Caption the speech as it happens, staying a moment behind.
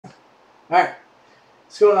Alright,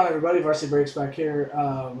 what's going on, everybody? Varsity Breaks back here.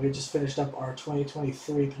 We just finished up our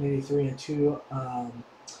 2023 Panini 3 and 2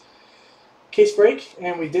 case break,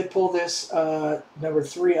 and we did pull this number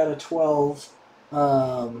 3 out of 12.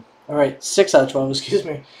 Alright, 6 out of 12, excuse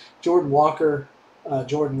me. Jordan Walker,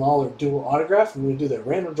 Jordan Lawlar dual autograph. I'm going to do the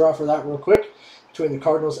random draw for that real quick between the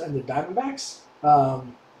Cardinals and the Diamondbacks.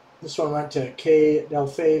 This one went to K. Del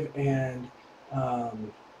Fave and, oh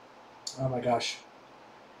my gosh.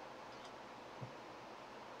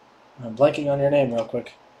 I'm blanking on your name real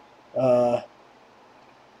quick.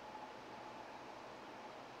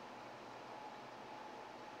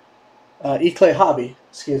 E-Clay Hobby,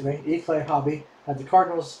 excuse me. E-Clay Hobby had the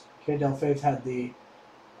Cardinals. K. Del Fave had the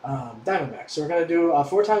Diamondbacks. So we're going to do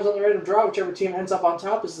 4 times on the random draw. Whichever team ends up on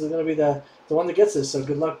top is going to be the one that gets this. So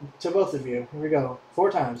good luck to both of you. Here we go. 4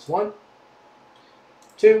 times. 1,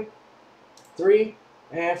 2, 3,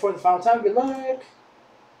 and for the final time, good luck.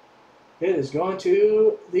 It is going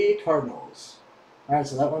to the Cardinals. All right,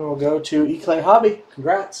 so that one will go to E-Clay Hobby.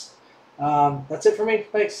 Congrats. That's it for me.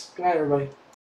 Thanks. Good night, everybody.